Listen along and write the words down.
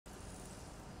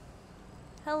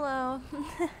Hello.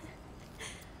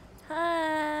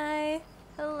 Hi.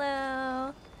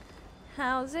 Hello.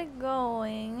 How's it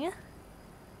going?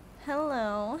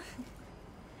 Hello.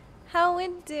 How we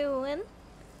doing?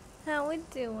 How we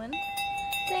doing?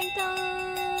 Ding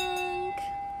dong.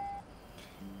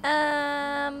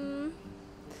 I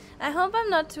hope I'm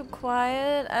not too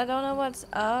quiet. I don't know what's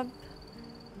up.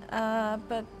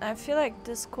 But I feel like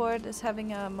Discord is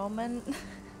having a moment.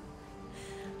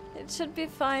 It should be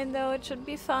fine though, it should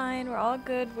be fine. We're all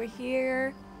good, we're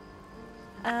here.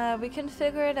 We can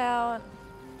figure it out.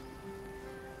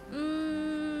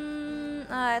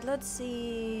 Alright, let's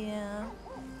see.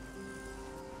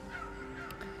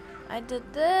 I did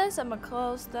this, I'm gonna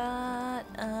close that.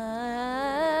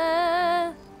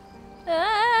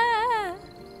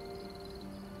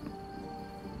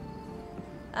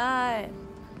 Alright.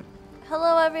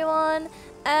 Hello everyone.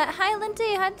 Hi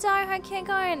Linty, hi Tsar, hi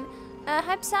Kangarn.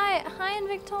 Hi Psy, hi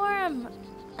Invictorum.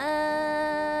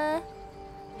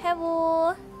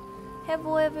 Hello.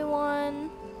 Hello everyone.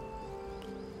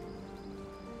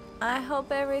 I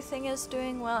hope everything is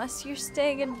doing well. As you're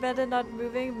staying in bed and not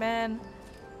moving, man.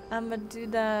 I'ma do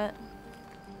that.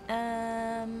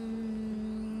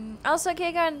 Also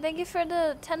Kangarn, thank you for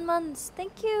the 10 months.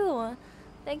 Thank you.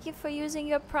 Thank you for using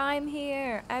your Prime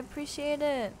here. I appreciate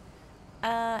it.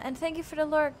 And thank you for the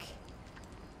lurk.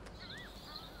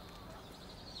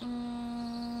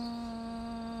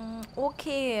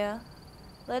 Okay.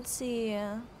 Let's see.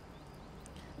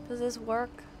 Does this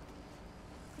work?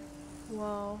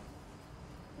 Whoa.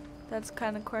 That's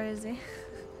kind of crazy.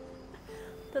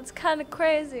 That's kind of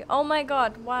crazy. Oh my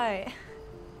god, why?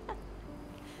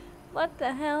 What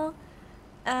the hell?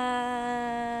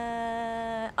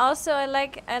 Also, I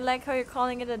like how you're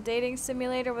calling it a dating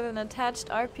simulator with an attached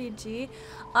RPG.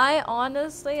 I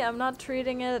honestly, I'm not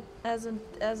treating it as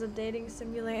a dating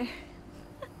simulator.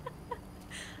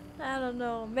 I don't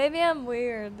know. Maybe I'm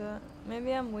weird.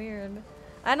 Maybe I'm weird.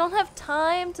 I don't have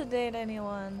time to date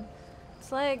anyone.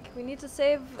 It's like we need to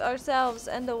save ourselves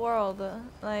and the world.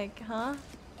 Like, huh?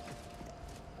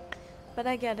 But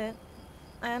I get it.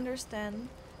 I understand.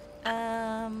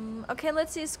 Okay,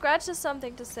 let's see. Scratch has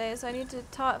something to say, so I need to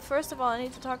talk. First of all, I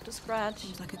need to talk to Scratch.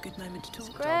 Seems like a good moment to talk.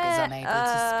 Scratch. Dog is unable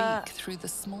to speak through the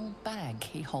small bag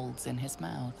he holds in his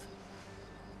mouth.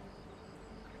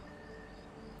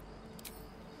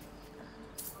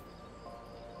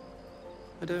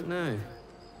 I don't know.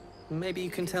 Maybe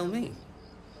you can tell me.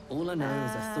 All I know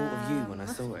is I thought of you when I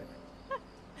saw it.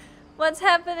 What's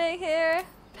happening here?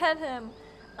 Pet him.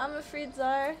 I'm a free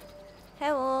czar.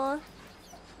 Hello.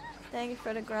 Thank you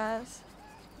for the grass.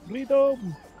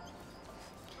 Freedom.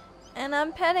 And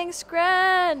I'm petting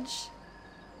Scratch.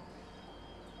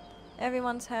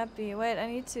 Everyone's happy. Wait, I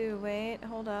need to wait.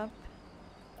 Hold up.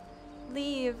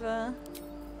 Leave. Well,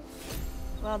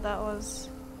 that was.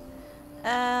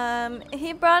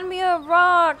 He brought me a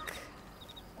rock.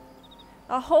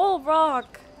 A whole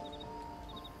rock.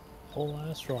 Whole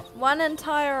ass rock. One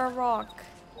entire rock.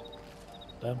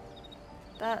 Damn.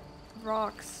 That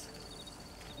rocks.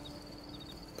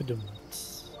 We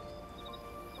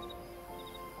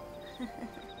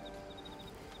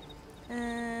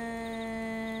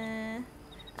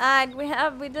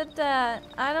did that.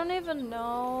 I don't even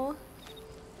know.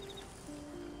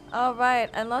 Oh right,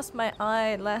 I lost my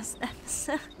eye last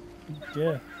episode.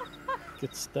 Yeah.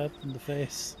 Get stabbed in the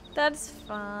face. That's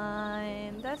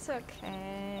fine. That's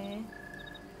okay.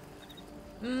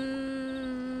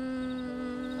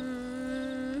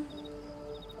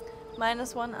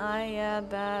 Minus one eye, yeah,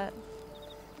 that.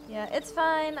 Yeah, it's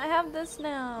fine. I have this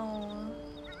now.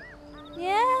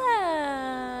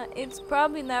 Yeah, it's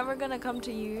probably never gonna come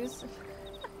to use.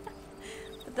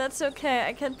 But that's okay.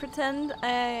 I can pretend.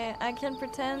 I can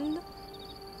pretend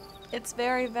it's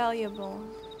very valuable,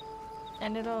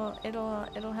 and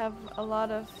it'll have a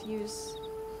lot of use.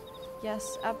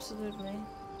 Yes, absolutely.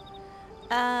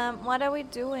 What are we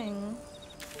doing?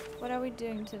 What are we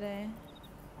doing today?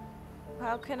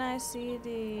 How can I see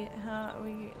the...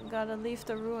 we gotta leave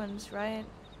the ruins, right?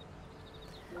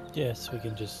 Yes, we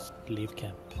can just leave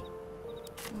camp.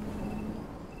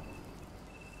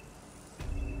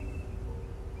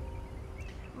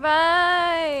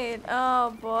 Right!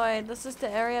 Oh boy, this is the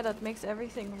area that makes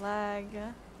everything lag.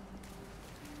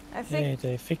 I think... Yeah,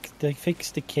 they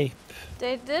fixed the cape.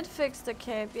 They did fix the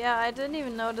cape. Yeah, I didn't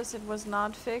even notice it was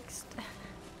not fixed.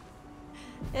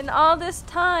 In all this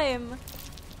time!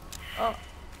 Oh,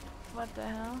 what the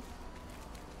hell?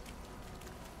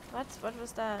 What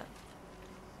was that?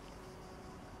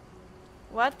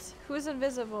 What? Who's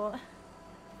invisible?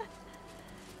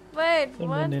 Wait,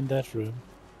 Someone what? in that room.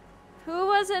 Who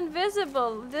was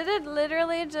invisible? Did it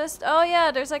literally just... Oh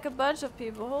yeah, there's like a bunch of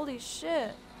people. Holy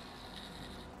shit.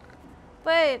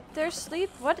 Wait, they're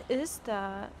sleep... What is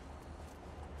that?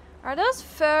 Are those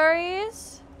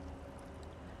furries?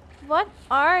 What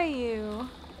are you?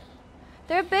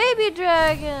 They're baby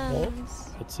dragons!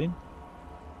 Oh, cutscene.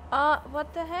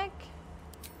 What the heck?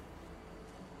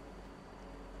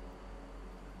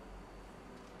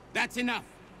 That's enough.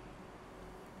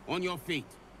 On your feet.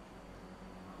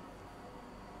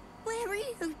 Where are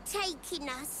you taking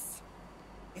us?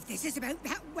 If this is about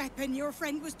that weapon your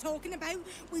friend was talking about,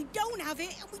 we don't have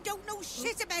it and we don't know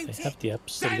shit about They it. have the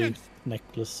absolute Silence!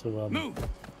 necklace, so Move!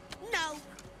 No.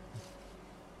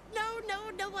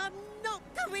 No, I'm not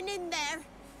going in there.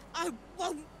 I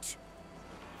won't.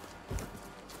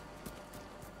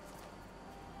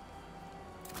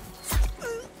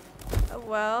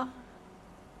 Well...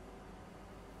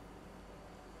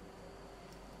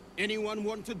 Anyone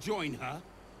want to join her?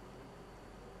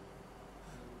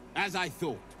 As I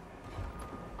thought.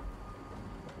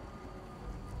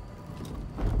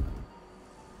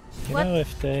 you What? know,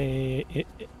 if they,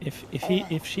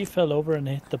 if she fell over and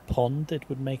hit the pond, it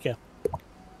would make a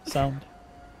sound.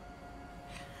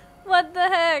 What the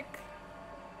heck?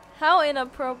 How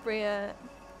inappropriate.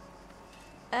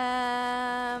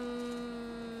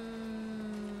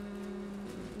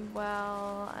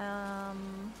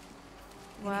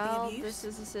 Well, this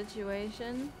is a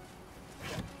situation.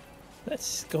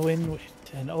 Let's go in with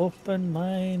an open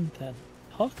mind and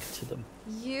talk to them.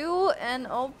 You an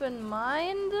open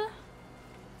mind?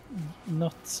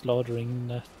 Not slaughtering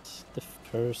at the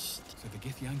first. So the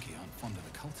Githyanki aren't fond of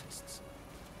occultists.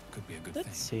 Could be a good Let's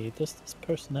thing. see, does this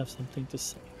person have something to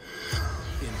say?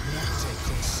 In Nocte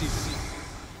Conceivably.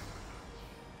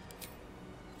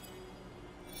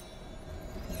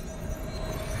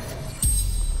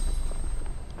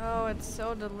 Oh, it's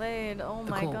so delayed. Oh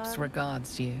The my corpse god.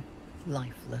 regards you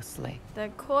lifelessly. The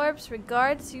corpse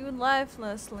regards you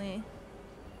lifelessly.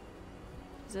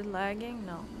 Is it lagging?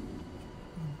 No.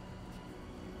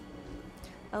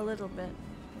 A little bit,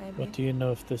 maybe. What do you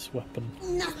know of this weapon?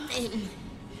 Nothing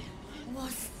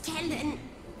was telling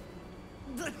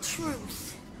the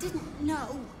truth. Didn't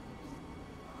know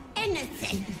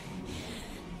anything.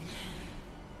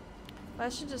 Why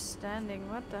is she just standing?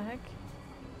 What the heck?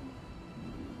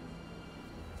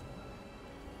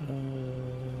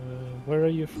 Where are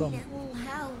you from? Little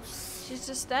house She's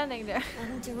just standing there.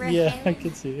 under a Yeah, I hill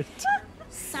can see it.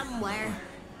 somewhere.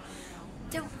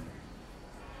 Don't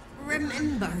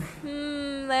remember.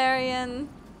 Larian.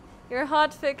 Your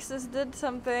hot fixes did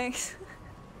something.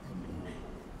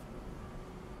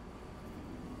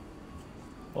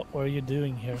 What were you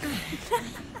doing here?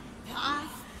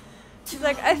 Path She's to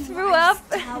like, I threw Rise up.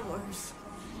 Towers.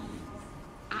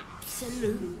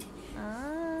 Absolute.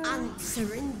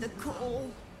 Answering the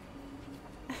call.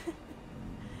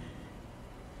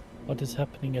 What is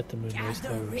happening at the Moonrise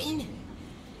Towers? Gathering.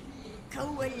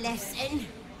 Coalescing.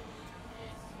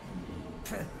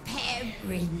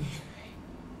 Preparing.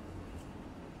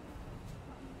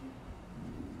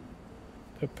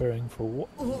 Preparing for what?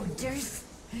 Orders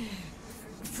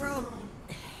from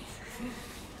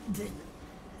the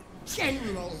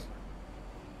general.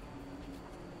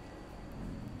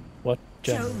 What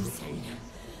general? Chosen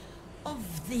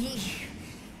of the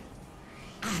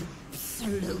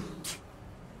absolute.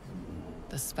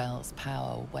 The spell's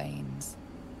power wanes.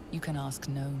 You can ask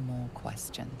no more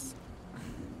questions.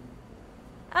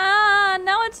 Ah,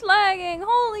 now it's lagging.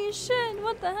 Holy shit,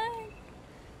 what the heck?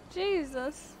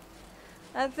 Jesus.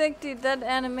 I think that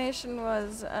animation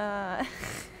was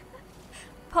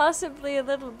possibly a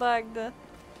little bugged. It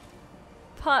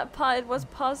was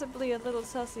possibly a little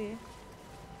sussy.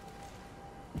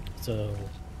 So,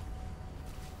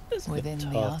 let's go Within the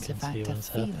talk and see artifact a what's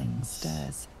feeling happened.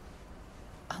 stirs.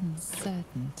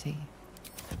 Uncertainty.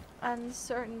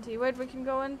 Uncertainty. Wait, we can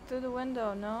go in through the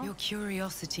window, no? Your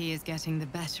curiosity is getting the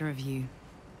better of you.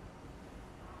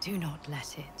 Do not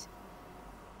let it.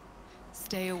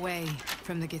 Stay away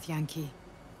from the Githyanki.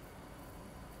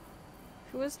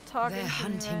 Who is talking They're to me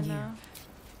hunting right you. now?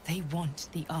 They want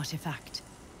the artifact.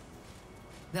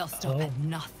 They'll stop Oh. at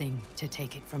nothing to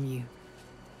take it from you.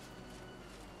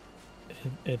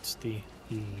 It's the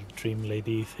dream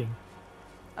lady thing.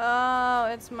 Oh,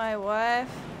 it's my wife.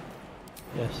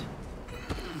 Yes.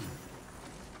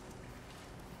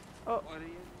 Oh. What are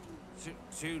you?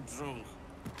 Too drunk.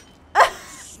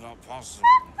 It's not possible.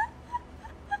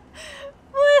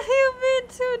 What do you mean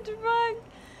too drunk?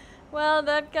 Well,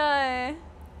 that guy.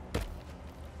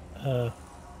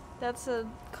 That's a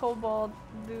kobold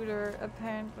looter,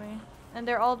 apparently. And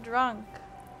they're all drunk.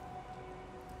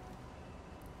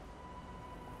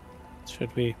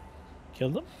 Should we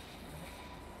kill them?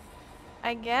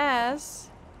 I guess.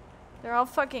 They're all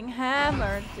fucking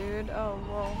hammered, dude. Oh,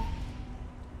 whoa.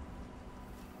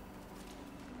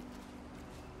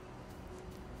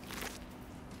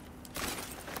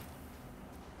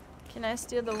 Can I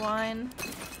steal the wine?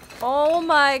 Oh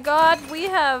my god, we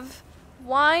have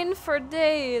wine for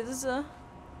days.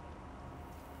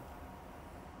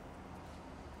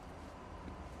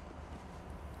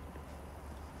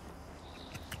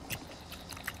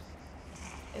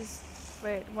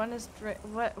 Wait, one is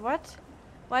what?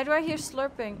 Why do I hear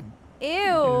slurping? Ew!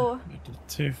 Yeah, I did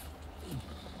too.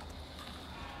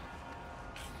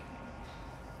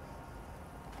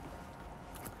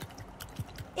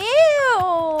 Ew!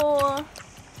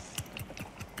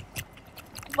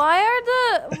 Why are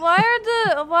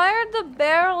the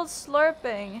barrels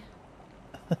slurping?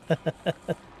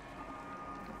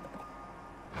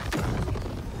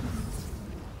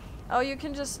 Oh, you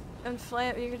can just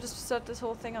inflame. You can just set this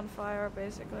whole thing on fire,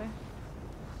 basically.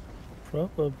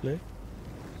 Probably.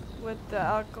 With the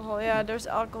alcohol. Yeah, there's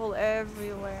alcohol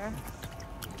everywhere.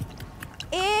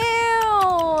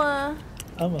 Ew!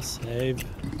 I'm a save.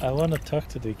 I want to talk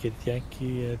to the kid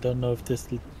Yankee. I don't know if this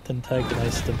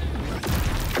antagonized them.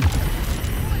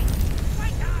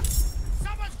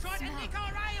 Someone's trying to nick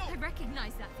our ale! I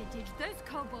recognize that vintage. Those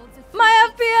kobolds are... My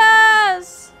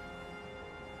FPS!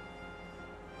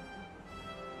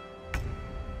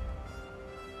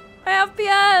 My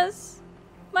FPS!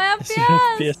 My Is your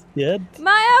FPS! FPS dead?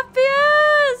 My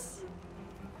FPS!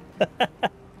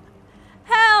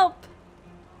 Help!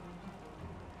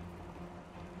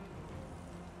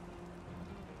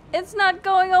 It's not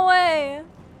going away.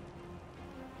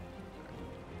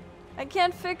 I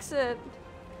can't fix it.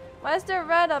 Why is there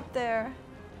red up there?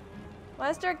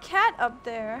 Why is there a cat up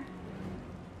there?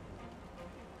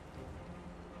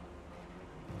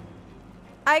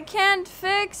 I can't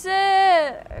fix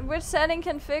it! Which setting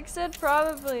can fix it?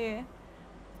 Probably.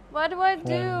 What do I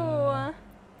do?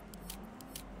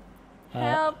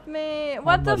 Help me.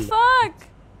 What the fuck?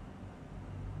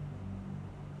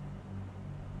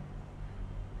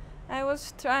 I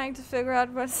was trying to figure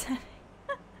out what setting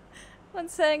what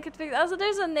setting could fix. Also,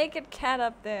 there's a naked cat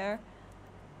up there.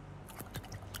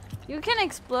 You can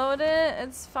explode it.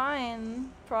 It's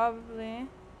fine, probably.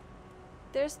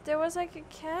 There was like a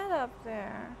cat up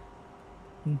there.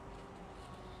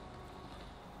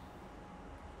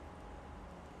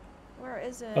 Where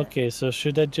is it? Okay, so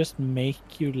should I just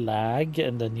make you lag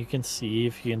and then you can see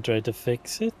if you can try to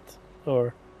fix it?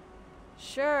 Or...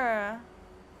 Sure.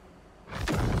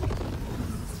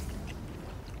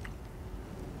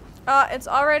 It's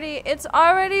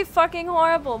already fucking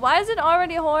horrible. Why is it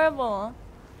already horrible?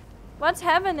 What's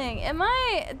happening? Did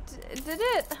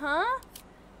it, huh?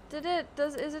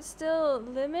 Is it still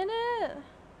limited?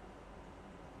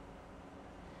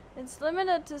 It's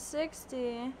limited to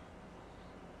 60.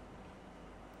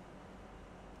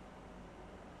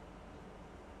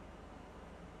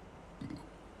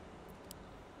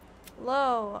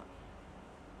 Low.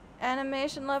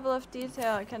 Animation level of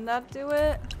detail. Can that do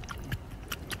it?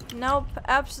 Nope,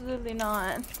 absolutely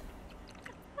not.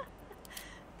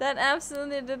 That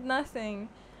absolutely did nothing.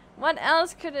 What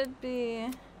else could it be?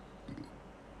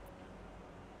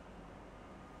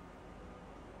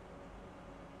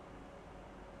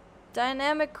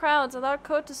 Dynamic crowds. Allow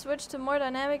code to switch to more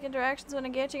dynamic interactions when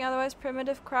engaging otherwise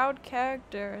primitive crowd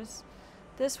characters.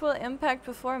 This will impact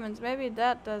performance. Maybe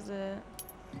that does it.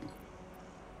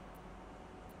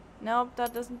 Nope,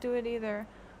 that doesn't do it either.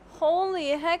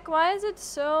 Holy heck, why is it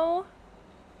so...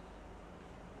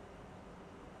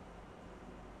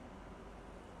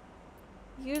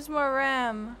 Use more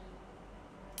RAM.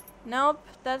 Nope,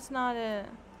 that's not it.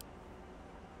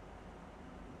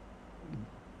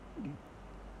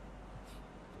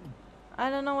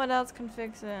 I don't know what else can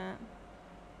fix it.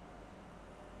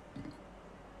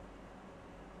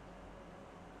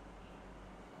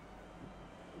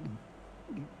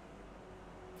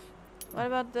 What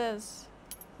about this?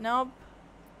 Nope.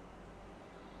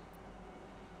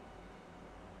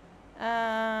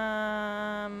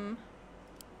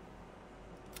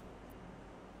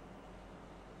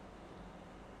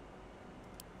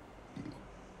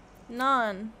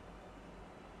 None.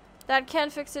 That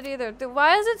can't fix it either.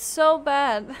 Why is it so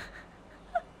bad?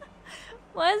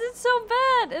 Why is it so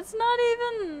bad? It's not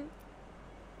even...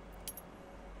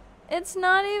 It's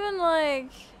not even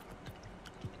like...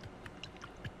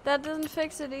 That doesn't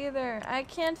fix it either. I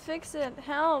can't fix it.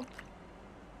 Help.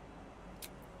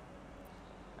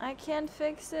 I can't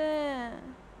fix it.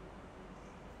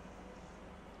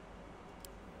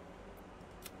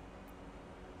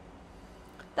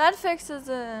 That fixes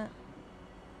it.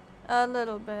 A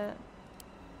little bit.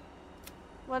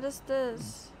 What is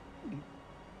this?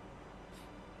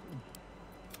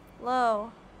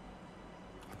 Low.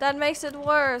 That makes it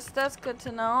worse. That's good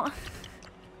to know.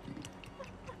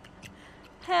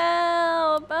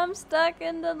 Help! I'm stuck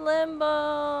in the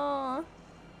limbo.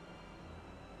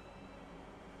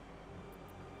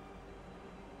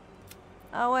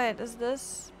 Oh wait, is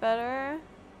this better?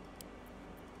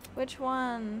 Which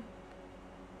one?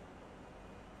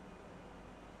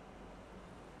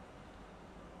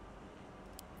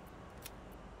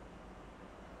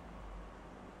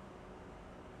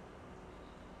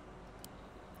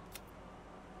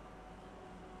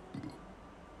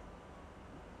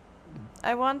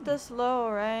 I want this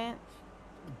low, right?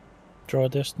 Draw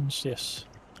distance, yes.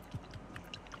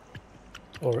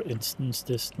 Or instance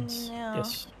distance, Yeah.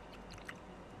 yes.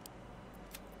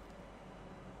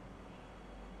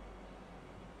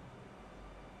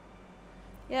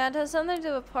 Yeah, it has something to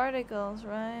do with particles,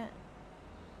 right?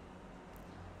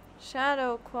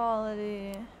 Shadow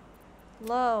quality.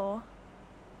 Low.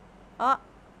 Ah!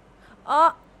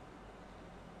 Ah!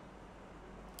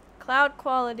 Cloud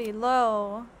quality,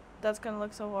 low. That's gonna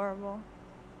look so horrible.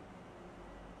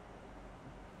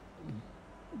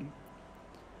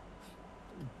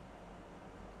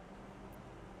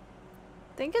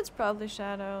 I think it's probably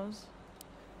shadows.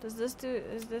 Does this do,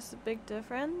 is this a big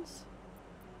difference?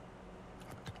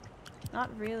 Not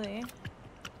really.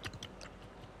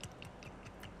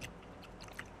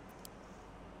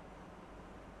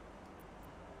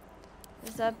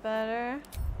 Is that better?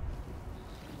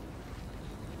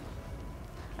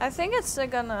 I think it's still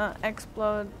gonna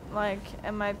explode like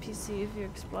in my PC if you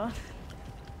explode.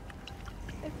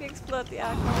 If you explode the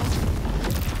alcohol.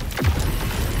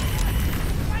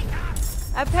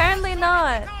 Apparently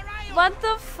not. What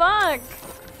the fuck?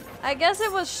 I guess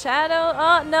it was shadow.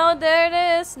 Oh no, there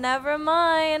it is. Never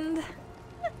mind.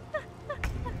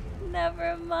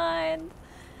 Never mind.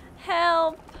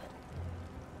 Help.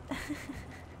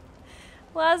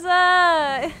 What's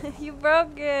up? You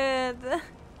broke it.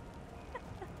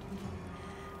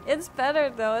 It's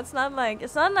better though. It's not like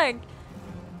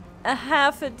a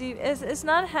half a D. It's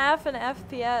not half an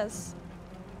FPS.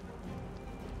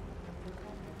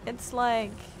 It's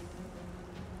like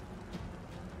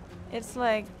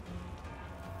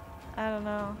I don't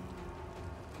know,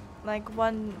 like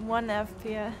one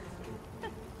FPS.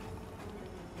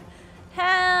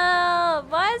 Help!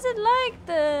 Why is it like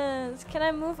this? Can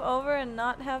I move over and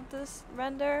not have this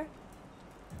render?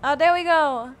 Oh, there we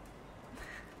go.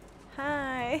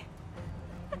 Hi.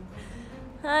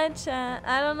 Hi, chat.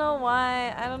 I don't know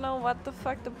why. I don't know what the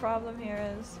fuck the problem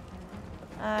here is.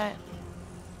 Alright.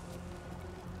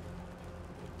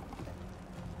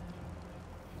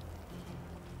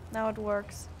 Now it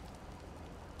works.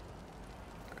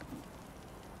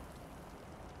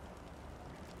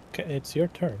 Okay, it's your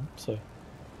turn, so.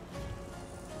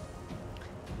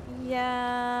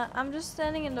 Yeah, I'm just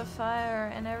standing in the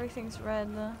fire and everything's red.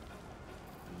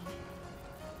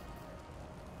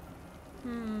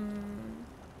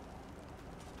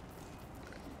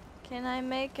 Can I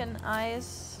make an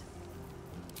ice?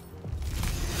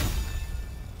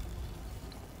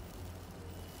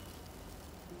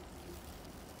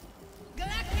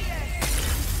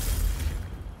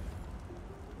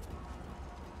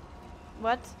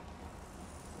 What?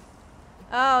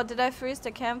 Oh, did I freeze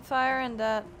the campfire and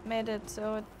that made it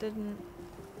so it didn't?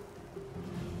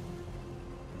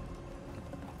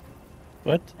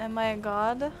 What? Am I a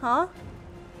god? Huh?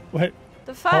 What?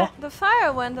 The fire. Huh? The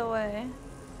fire went away.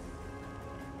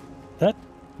 That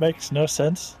makes no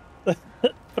sense. But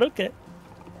okay.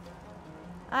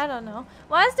 I don't know.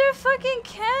 Why is there a fucking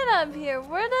cat up here?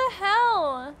 Where the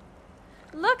hell?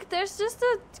 Look, there's just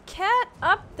a cat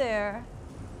up there.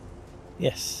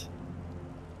 Yes.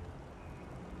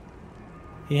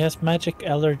 He has magic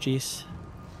allergies.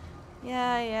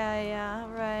 Yeah,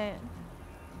 right.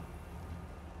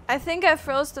 I think I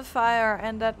froze the fire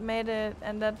and that made it,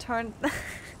 and that turned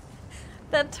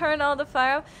that turned all the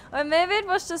fire up. Or maybe it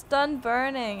was just done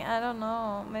burning. I don't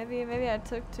know. Maybe I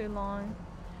took too long.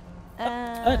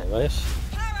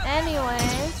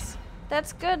 Anyways,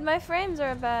 that's good. My frames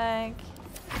are back.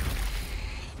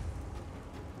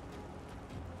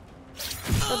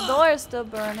 The door is still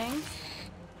burning.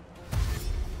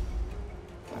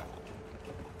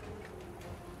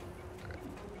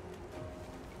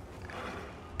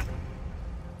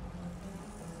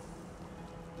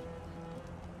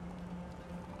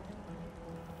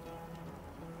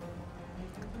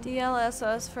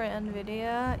 DLSS for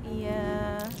NVIDIA?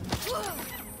 Yeah.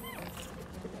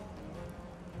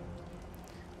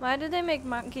 Why do they make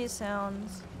monkey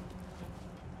sounds?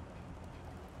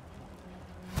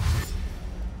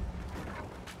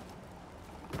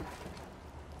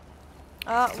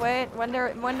 Wait,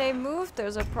 when they move,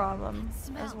 there's a problem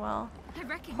as well. I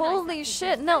recognize Holy that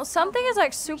shit! figure. No, Those something is kobolds like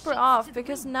are super shapes off to the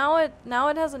because moon. now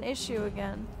it has an issue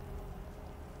again.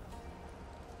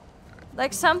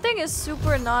 Like something is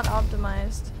super not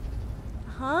optimized.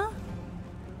 Huh?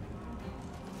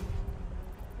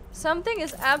 Something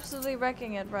is absolutely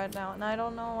wrecking it right now, and I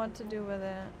don't know what to do with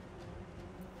it.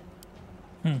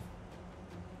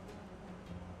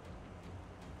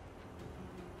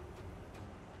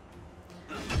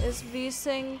 Is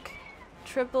VSync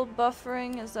triple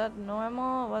buffering? Is that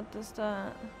normal? What is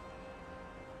that?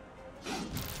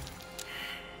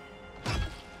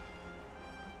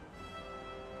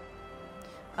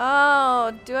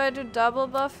 Oh, do I do double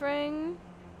buffering?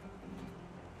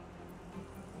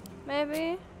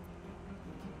 Maybe?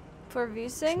 For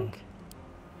VSync?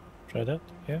 Try that,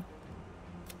 yeah.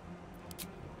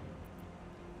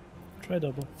 Try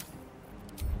double.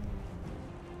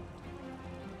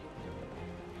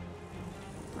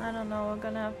 I don't know, we're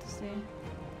gonna have to see.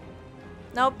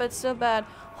 Nope, it's still bad.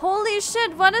 Holy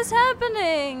shit, what is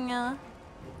happening?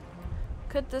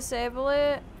 Could disable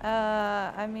it?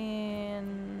 I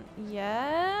mean,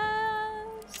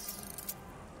 yes?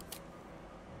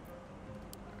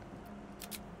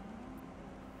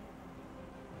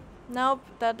 Nope,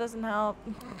 that doesn't help.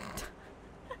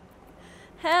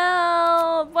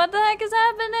 Help! What the heck is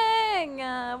happening?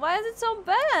 Why is it so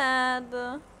bad?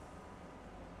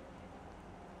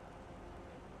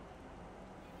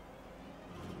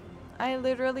 I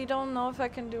literally don't know if I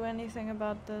can do anything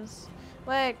about this.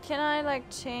 Wait, can I like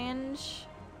change?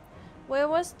 Wait,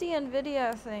 what's the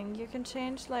NVIDIA thing? You can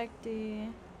change like the...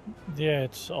 Yeah,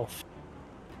 it's off.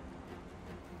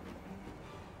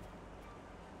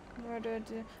 Where do I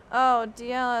do? Oh,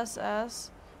 DLSS.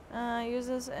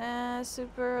 Uses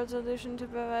super resolution to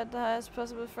provide the highest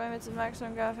possible frame rates and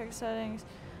maximum graphic settings.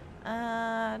 Do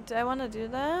I want to do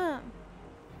that?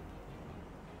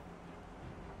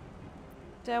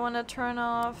 Do I want to turn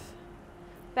off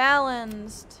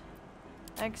balanced?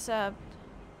 Accept.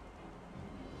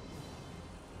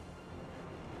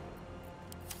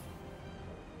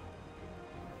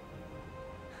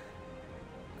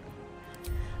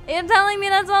 You're telling me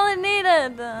that's all it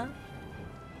needed?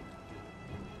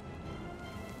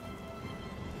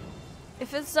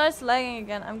 If it starts lagging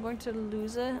again, I'm going to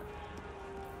lose it.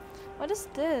 What is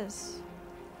this?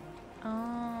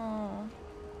 Oh.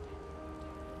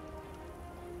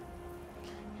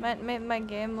 Might make my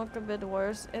game look a bit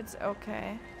worse. It's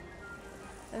okay.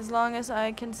 As long as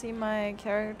I can see my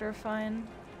character fine.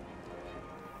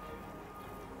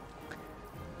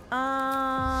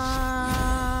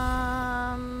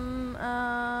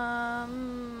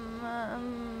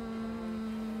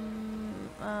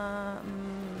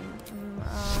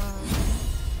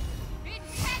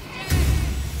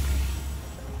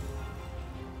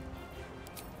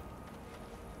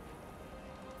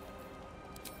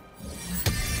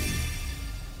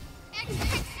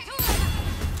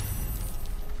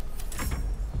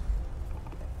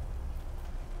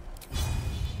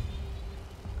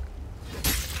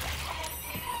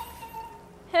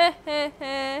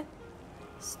 Hehehe.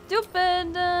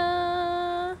 Stupid.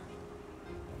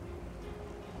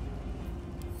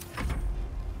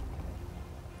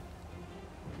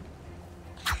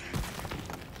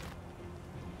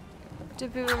 Do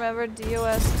people remember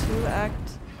DOS 2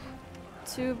 Act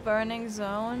 2 Burning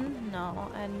Zone?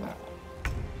 No, and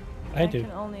I do.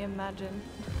 can only imagine.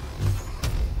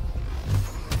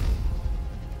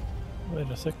 Wait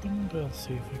a second, I'll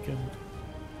see if I can...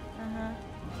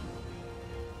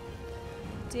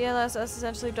 DLSS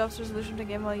essentially drops resolution to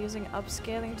game while using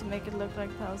upscaling to make it look like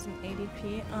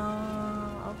 1080p.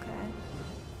 Oh, okay.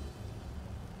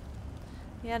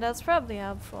 Yeah, that's probably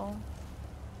helpful.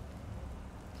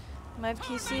 My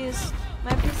PC is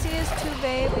too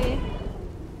baby.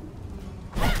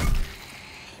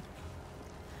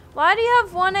 Why do you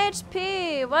have 1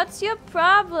 HP? What's your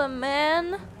problem,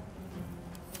 man?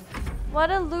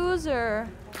 What a loser.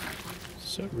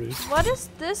 So rude. What is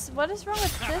this? What is wrong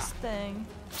with this thing?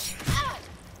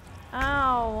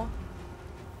 Ow.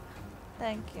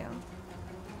 Thank you.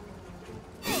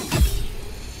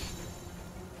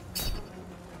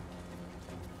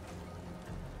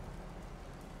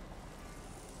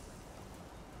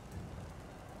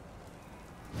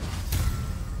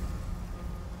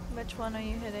 Which one are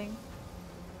you hitting?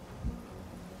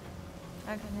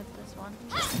 I can hit this one.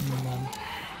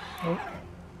 Oh.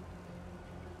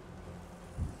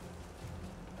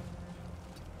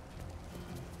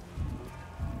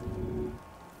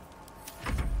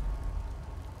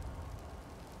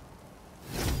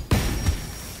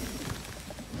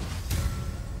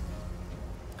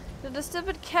 The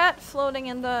stupid cat floating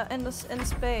in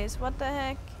space. What the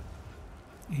heck?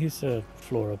 He's a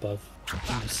floor above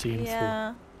in the scene.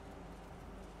 Yeah.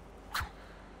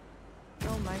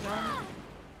 Oh my god.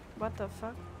 What the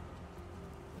fuck?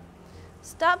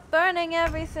 Stop burning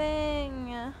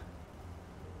everything!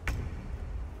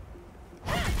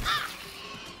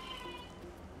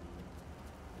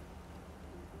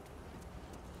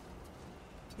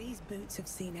 These boots have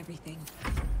seen everything.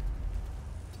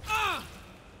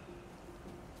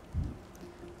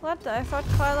 What the? I thought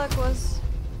Karlak was...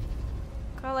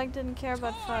 Karlak didn't care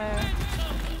about fire.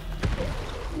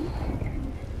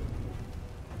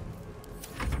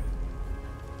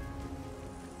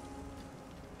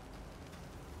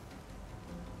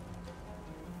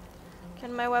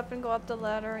 Can my weapon go up the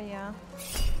ladder? Yeah.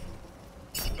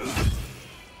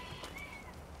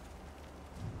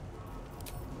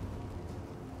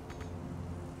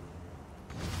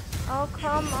 Oh,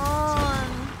 come on.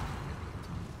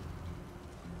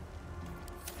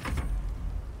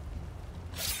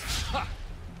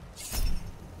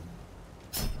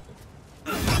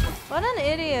 What an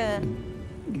idiot.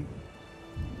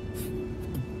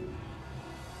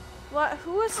 What?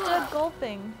 Who is still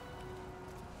gulping?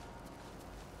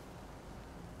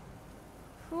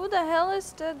 Who the hell is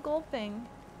still gulping?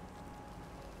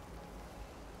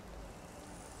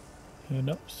 Who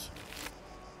knows?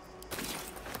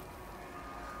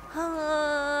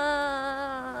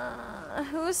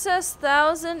 Who says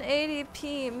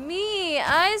 1080p? Me!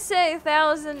 I say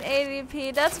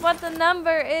 1080p. That's what the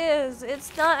number is.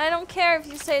 It's not. I don't care if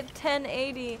you say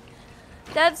 1080.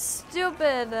 That's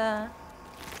stupid. The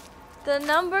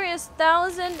number is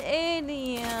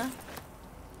 1080.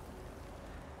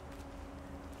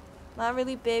 Not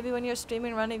really, baby, when you're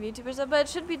streaming, running YouTubers, but it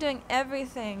should be doing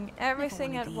everything at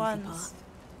once.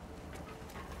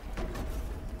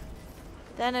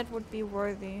 Then it would be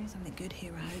worthy. Something good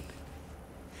here, I hope.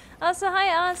 Also, hi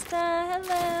Asta.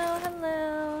 Hello,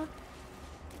 hello.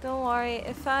 Don't worry.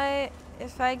 If I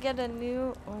get a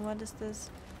new, oh, what is this?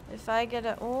 If I get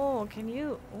a, oh, can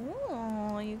you?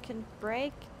 Oh, you can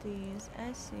break these.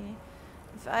 I see.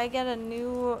 If I get a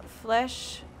new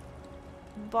flesh,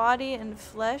 body and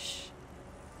flesh,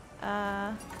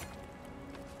 I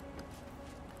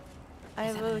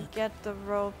will get the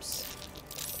ropes.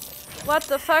 What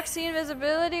the fuck? See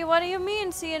invisibility? What do you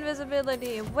mean see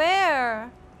invisibility?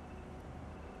 Where?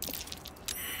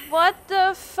 What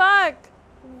the fuck?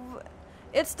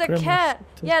 It's the cat.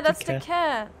 Yeah, that's the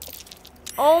cat.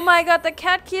 Oh my god, the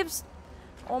cat keeps...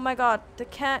 Oh my god, the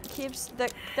cat keeps...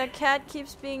 The cat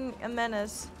keeps being a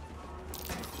menace.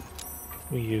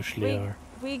 We usually are.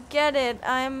 We get it.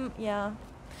 Yeah.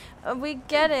 We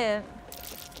get it.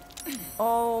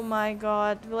 Oh my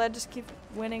god. Will I just keep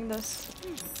winning this?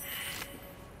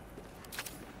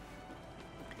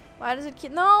 Why does it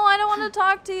keep... No, I don't want to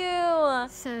talk to you!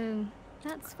 So,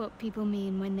 that's what people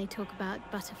mean when they talk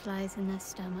about butterflies in their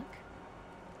stomach.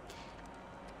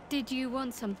 Did you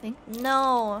want something?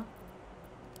 No.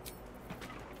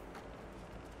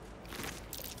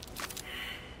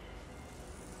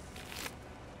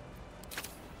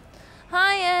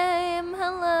 Hi, Aim.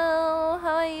 Hello.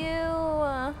 How are you?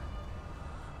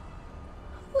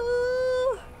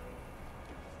 Ooh.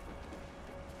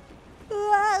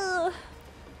 Wow.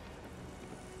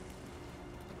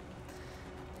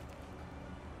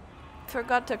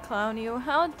 Forgot to clown you.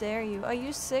 How dare you? Are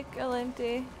you sick,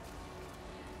 Alinti?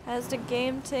 Has the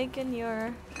game taken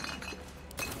your...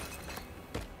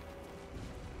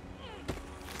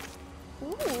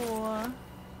 Ooh.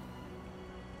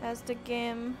 Has the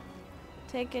game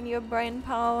taken your brain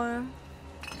power?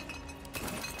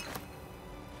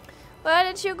 Where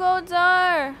did you go,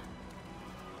 Dar?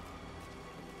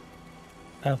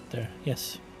 Out there,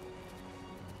 yes.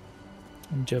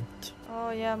 And jumped.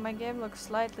 Oh yeah, my game looks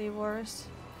slightly worse.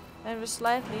 And with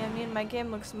slightly, I mean my game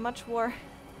looks much worse.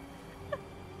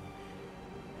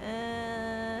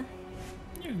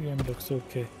 Your game looks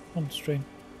okay on stream.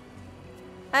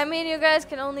 I mean, you guys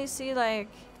can only see like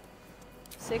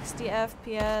 60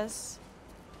 FPS.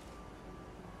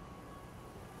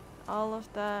 All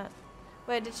of that.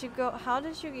 Wait, did you go? How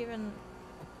did you even?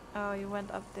 Oh, you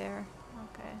went up there.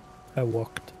 Okay. I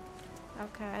walked.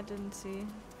 Okay, I didn't see.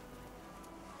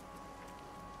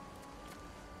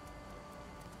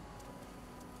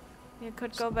 You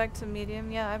could go back to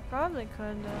medium. Yeah, I probably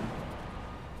could.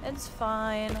 It's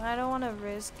fine. I don't want to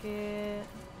risk it.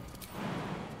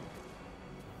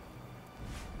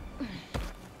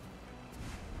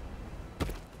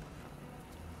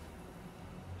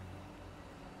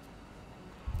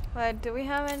 Wait, do we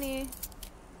have any?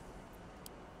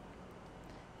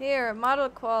 Here, model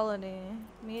quality,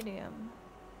 medium.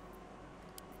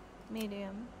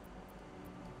 Medium.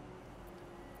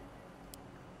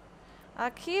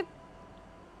 I'll keep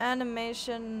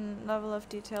animation level of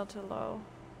detail to low.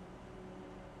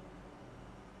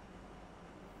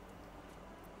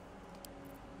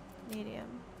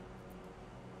 Medium.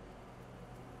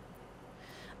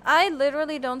 I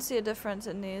literally don't see a difference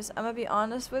in these. I'm gonna be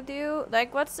honest with you.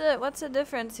 Like, what's the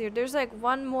difference here? There's like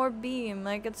one more beam.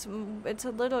 Like, it's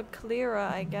a little clearer,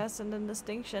 I guess, and then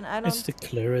distinction. I don't. It's the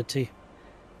clarity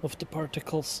of the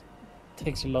particles.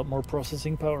 Takes a lot more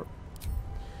processing power.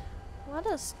 What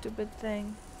a stupid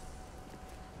thing.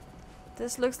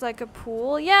 This looks like a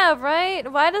pool. Yeah,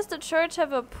 right? Why does the church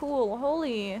have a pool?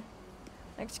 Holy.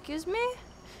 Excuse me?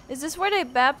 Is this where they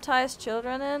baptize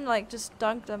children in? Like, just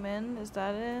dunk them in? Is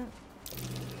that it?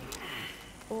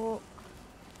 Oh.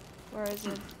 Where is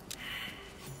it?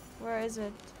 Where is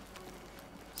it?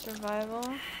 Survival?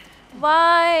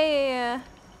 Why?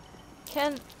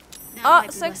 Can... Oh,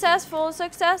 successful,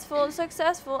 successful,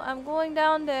 successful. I'm going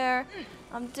down there.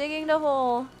 I'm digging the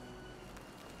hole.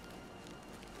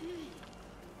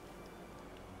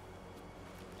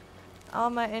 All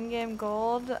my in-game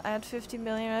gold. I had 50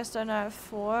 million, I started now at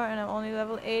 4, and I'm only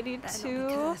level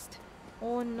 82.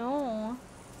 Oh no.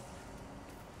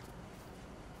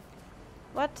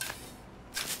 What?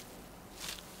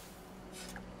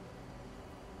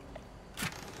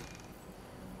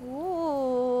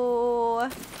 Ooh.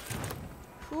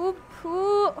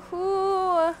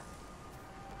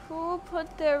 Who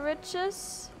put their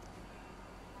riches?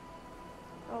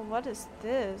 Oh, what is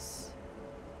this?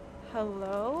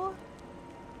 Hello?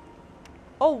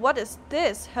 Oh, what is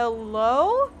this?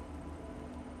 Hello?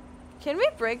 Can we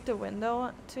break the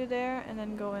window to there and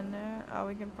then go in there? Oh,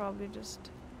 we can probably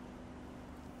just...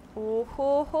 Oh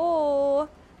ho ho!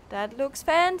 That looks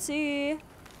fancy!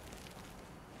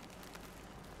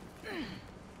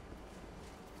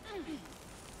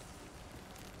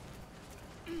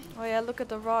 Oh yeah, look at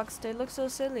the rocks. They look so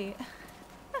silly.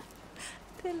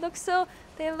 They look so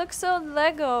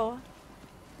Lego.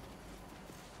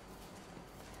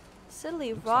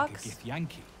 Silly Looks rocks. like a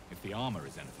Githyanki, if the armor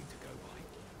is anything to go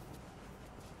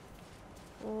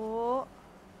by. Oh.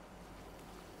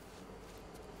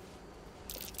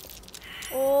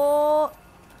 Oh.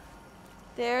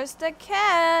 There's the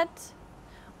cat.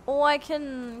 Oh,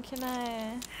 can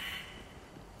I?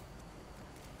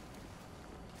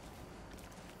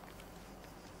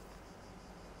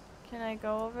 Can I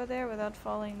go over there without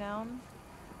falling down?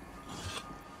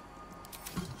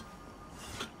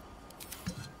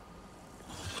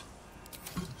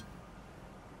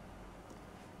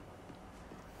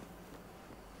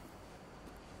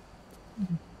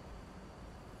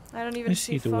 I don't even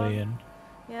see the fog. way in.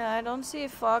 Yeah, I don't see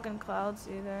fog and clouds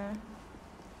either.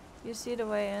 You see the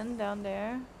way in down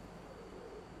there?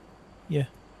 Yeah,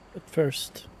 at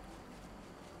first.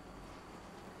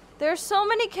 There's so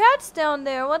many cats down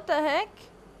there. What the heck?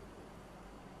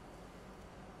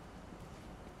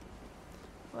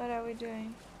 What are we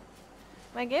doing?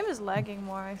 My game is lagging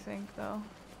more, I think, though.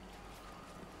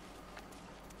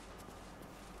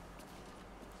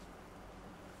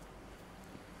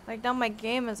 Like, now my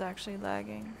game is actually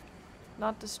lagging,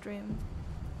 not the stream.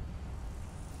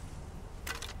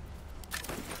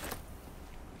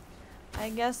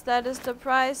 I guess that is the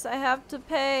price I have to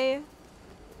pay.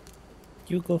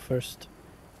 You go first.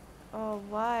 Oh,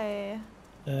 why?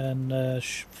 And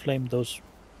flame those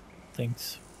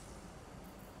things.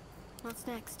 What's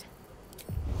next?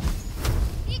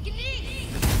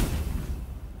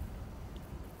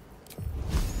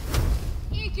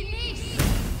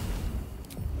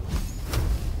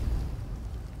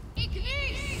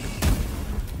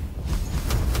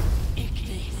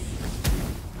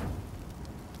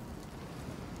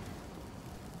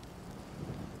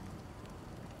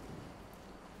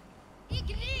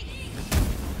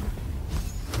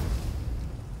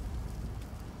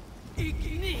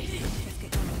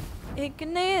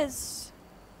 Ignis.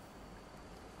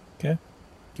 Okay.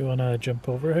 Do you wanna jump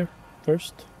over here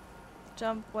first?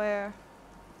 Jump where?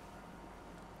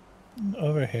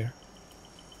 Over here.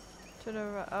 To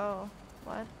the oh,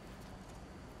 what?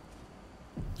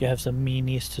 You have some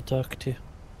meanies to talk to.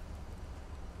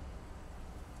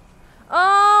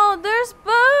 Oh, there's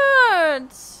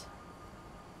birds.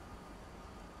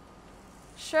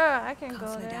 Sure, I can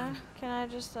go there. Down. Can I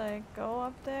just like go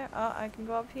up there? Oh, I can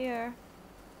go up here.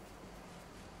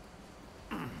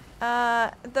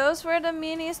 Those were the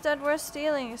meanies that were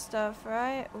stealing stuff,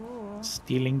 right? Ooh.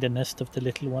 Stealing the nest of the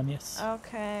little one, yes.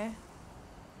 Okay.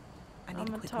 I'm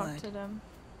gonna talk word. to them.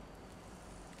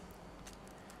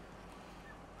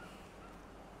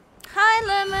 Hi,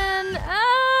 Lemon!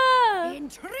 Ah!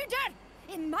 Intruder!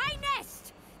 In my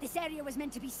nest! This area was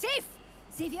meant to be safe.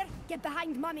 Xavier, get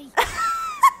behind Mummy.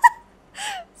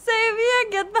 Xavier,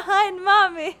 get behind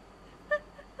Mommy.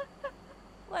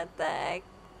 What the heck?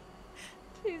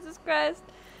 Jesus Christ.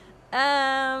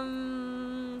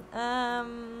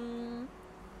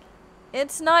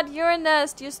 It's not your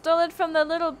nest. You stole it from the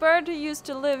little bird who used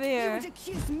to live You here. would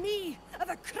accuse me of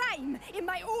a crime in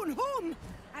my own home.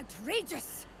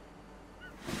 Outrageous.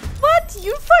 What?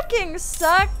 You fucking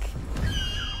suck.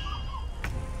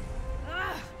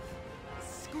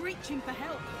 Screeching for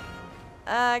help.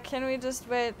 Can we just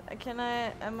wait?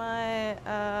 Okay,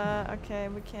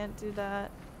 we can't do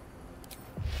that.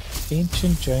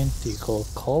 Ancient giant eagle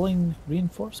calling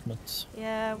reinforcements.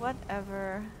 Yeah,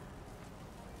 whatever.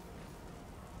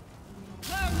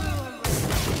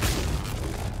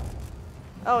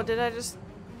 Oh, did I just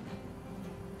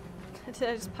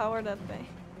power that thing?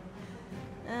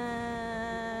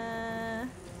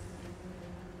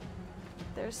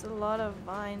 There's a lot of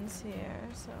vines here,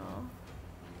 so.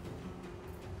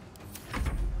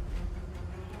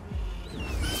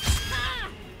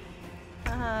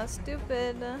 Haha,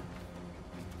 stupid.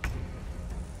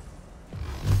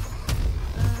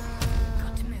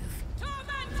 Got to move.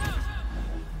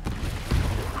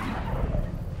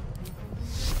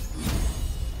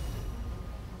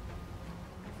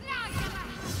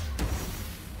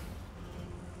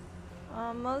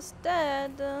 Almost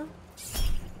dead.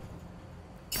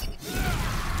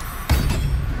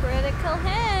 Critical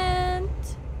hit.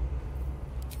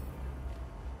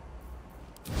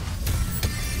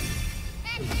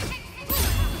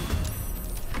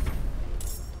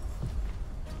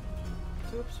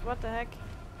 Oops, what the heck?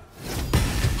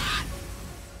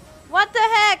 What the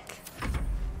heck?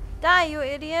 Die, you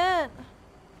idiot!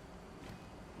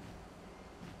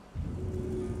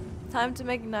 Time to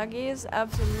make nuggies?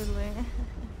 Absolutely.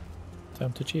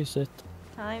 Time to cheese it.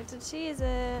 Time to cheese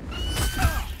it.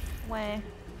 Way.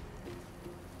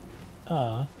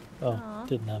 Oh, Aw.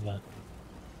 didn't have a...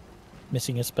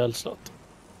 Missing a spell slot.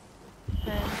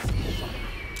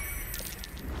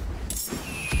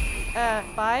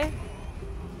 Bye?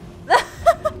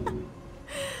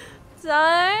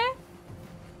 Die?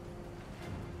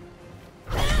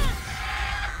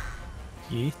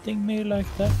 Eating me like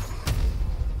that?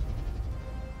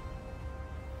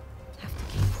 Have to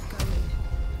keep going.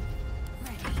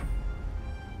 Ready.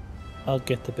 I'll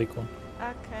get the big one.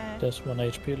 Okay. There's 1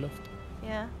 HP left.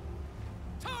 Yeah.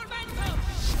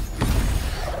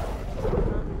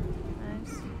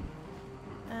 Nice.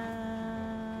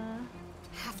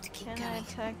 Have to keep Can going. I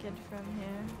attack it from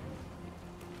here?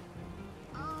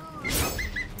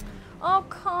 Oh,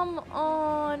 come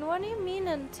on. What do you mean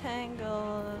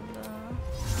entangled?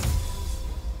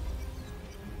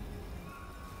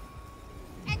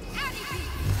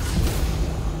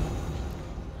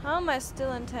 How am I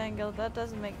still entangled? That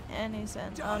doesn't make any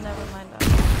sense. Oh, never mind. No.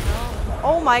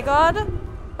 Oh my god!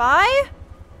 Bye?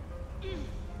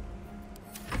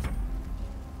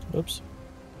 Oops.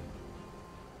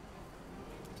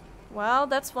 Well,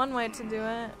 that's one way to do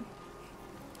it.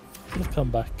 It'll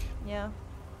come back. Yeah.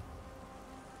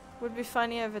 Would be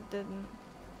funny if it didn't.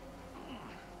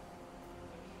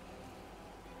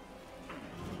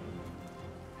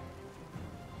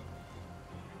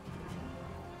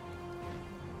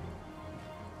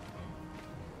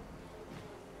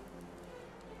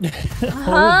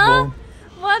 Huh?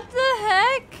 What the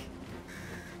heck?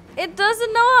 It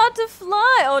doesn't know how to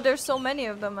fly. Oh, there's so many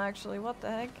of them actually. What the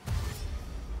heck?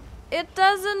 It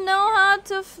doesn't know how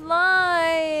to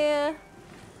fly.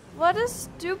 What a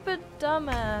stupid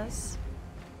dumbass.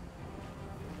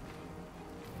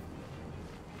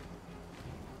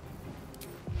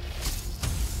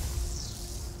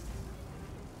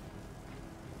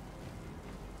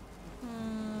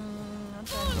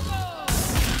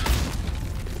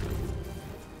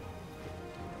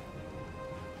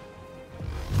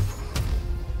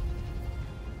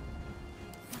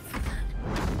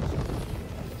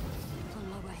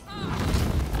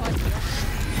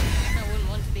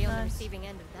 Receiving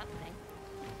end of that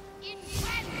thing.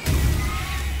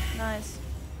 Nice.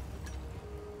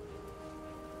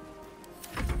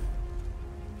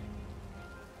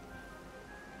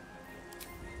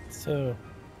 So,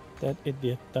 that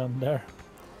idiot down there.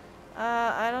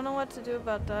 I don't know what to do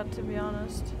about that, to be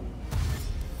honest.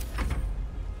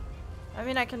 I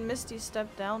mean, I can Misty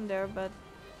step down there, but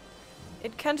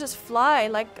it can't just fly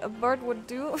like a bird would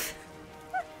do.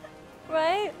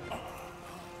 Right?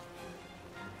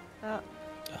 Ugh.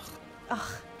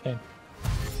 Okay.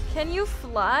 Can you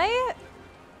fly?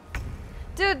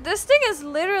 Dude, this thing is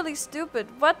literally stupid.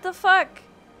 What the fuck?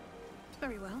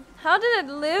 Very well. How did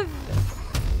it live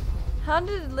How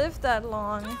did it live that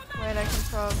long? Wait, I can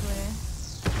probably...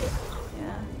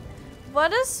 Yeah.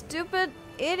 What a stupid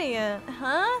idiot,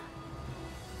 huh?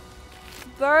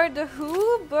 Bird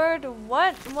who? Bird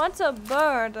what? What's a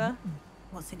bird?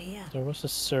 What's in here? There was a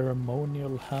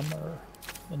ceremonial hammer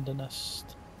in the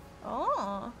nest.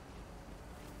 Oh.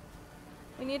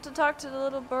 We need to talk to the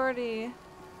little birdie.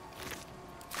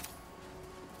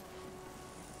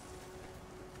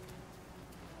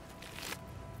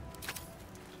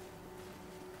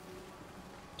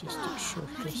 Just a short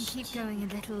I can keep rest. going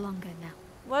a little longer now.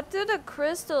 What do the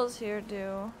crystals here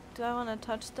do? Do I want to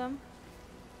touch them?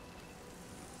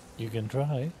 You can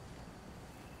try.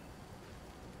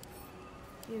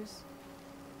 Use.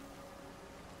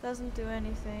 Doesn't do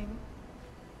anything.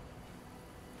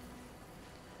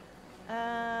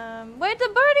 Wait, the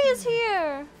birdie is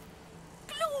here!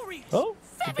 Glorious! Oh,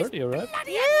 the birdie arrived.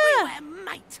 Bloody Yeah! everywhere,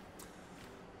 mate!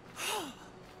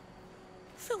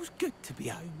 Feels good to be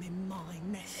home in my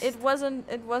nest. It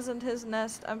wasn't his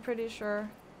nest, I'm pretty sure.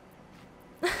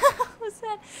 What's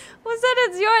that?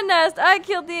 It's your nest! I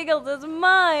killed the eagle, it's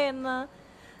mine! I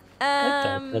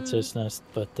doubt that's his nest,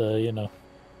 but you know.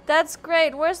 That's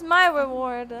great, where's my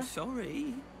reward?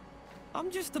 Sorry. I'm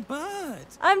just a bird.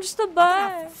 I'm just a I don't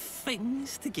bird! have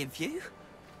things to give you.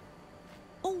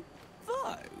 Although,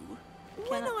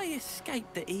 when I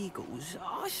escaped the eagles,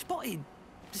 I spotted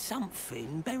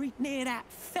something buried near that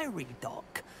ferry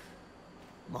dock.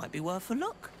 Might be worth a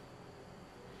look.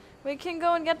 We can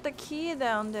go and get the key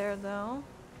down there, though.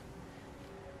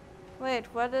 Wait,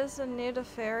 what is near the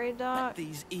ferry dock? Bet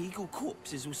these eagle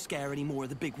corpses will scare any more of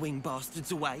the big wing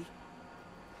bastards away.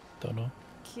 Don't know.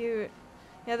 Cute.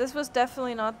 Yeah, this was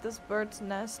definitely not this bird's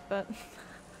nest, but...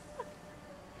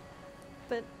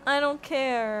 but I don't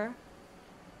care.